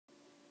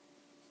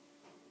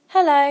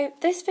Hello,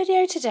 this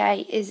video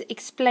today is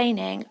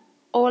explaining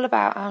all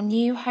about our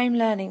new home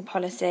learning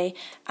policy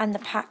and the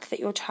pack that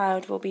your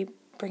child will be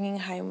bringing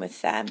home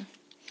with them.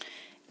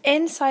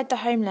 Inside the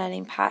home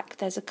learning pack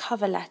there's a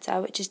cover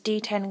letter which is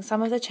detailing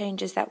some of the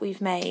changes that we've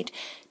made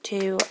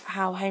to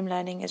how home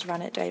learning is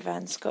run at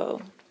Dover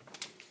School.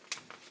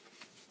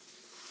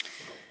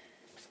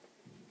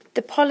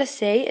 The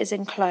policy is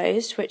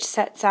enclosed, which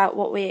sets out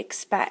what we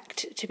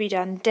expect to be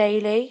done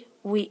daily,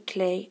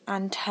 weekly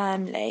and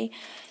termly.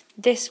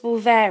 This will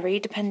vary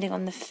depending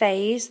on the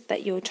phase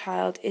that your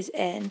child is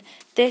in.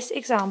 This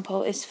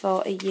example is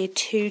for a Year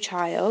 2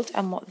 child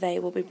and what they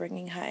will be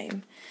bringing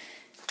home.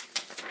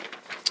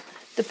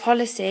 The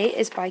policy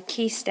is by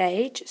key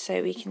stage,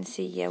 so we can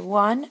see Year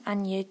 1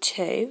 and Year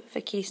 2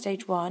 for key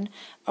stage 1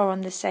 are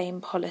on the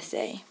same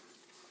policy.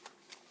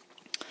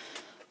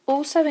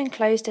 Also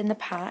enclosed in the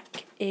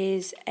pack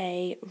is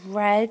a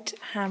red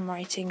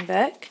handwriting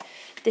book.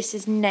 This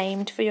is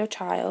named for your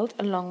child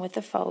along with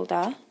the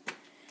folder.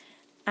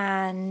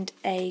 And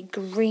a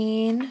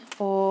green,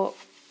 or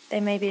there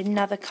may be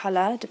another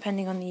colour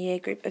depending on the year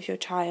group of your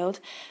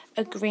child,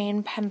 a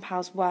green pen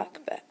pals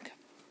workbook.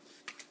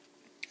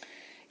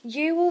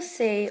 You will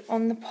see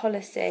on the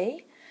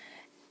policy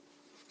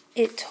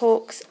it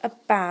talks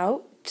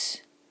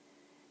about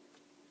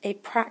a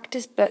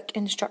practice book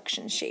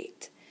instruction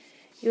sheet.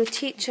 Your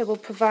teacher will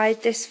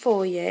provide this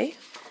for you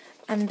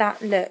and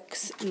that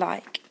looks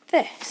like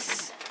this.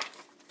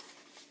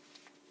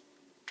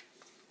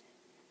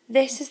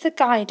 This is the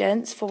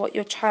guidance for what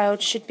your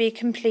child should be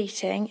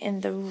completing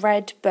in the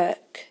red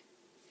book.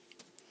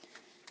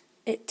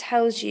 It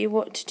tells you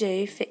what to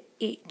do for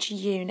each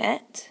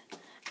unit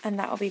and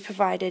that will be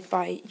provided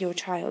by your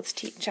child's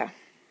teacher.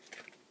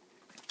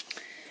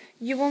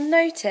 You will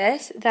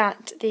notice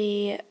that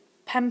the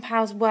Pen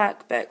Pals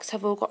workbooks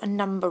have all got a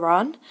number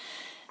on.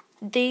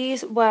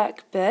 These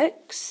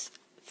workbooks,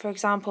 for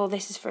example,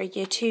 this is for a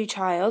Year 2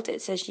 child,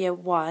 it says Year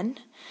 1.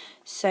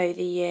 So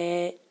the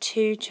Year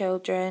 2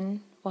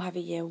 children will have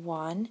a Year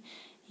 1,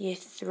 Year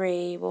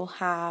 3 will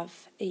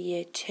have a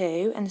Year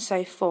 2 and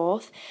so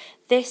forth.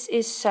 This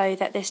is so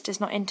that this does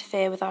not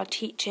interfere with our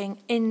teaching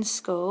in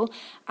school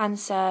and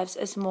serves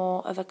as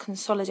more of a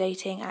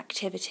consolidating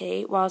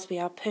activity whilst we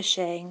are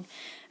pushing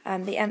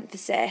the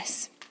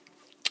emphasis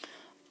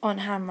on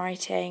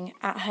handwriting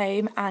at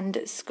home and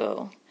at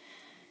school.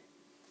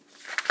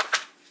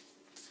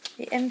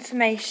 The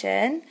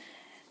information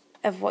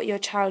of what your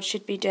child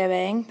should be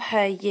doing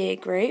per year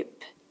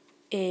group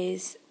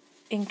is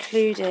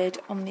included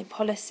on the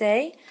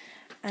policy,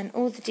 and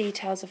all the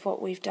details of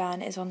what we've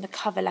done is on the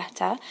cover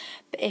letter.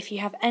 But if you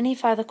have any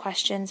further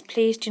questions,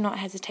 please do not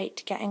hesitate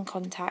to get in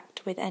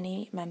contact with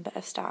any member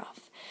of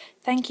staff.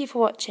 Thank you for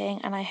watching,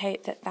 and I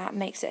hope that that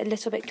makes it a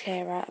little bit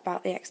clearer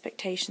about the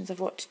expectations of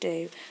what to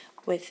do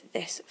with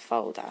this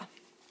folder.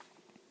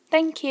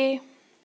 Thank you.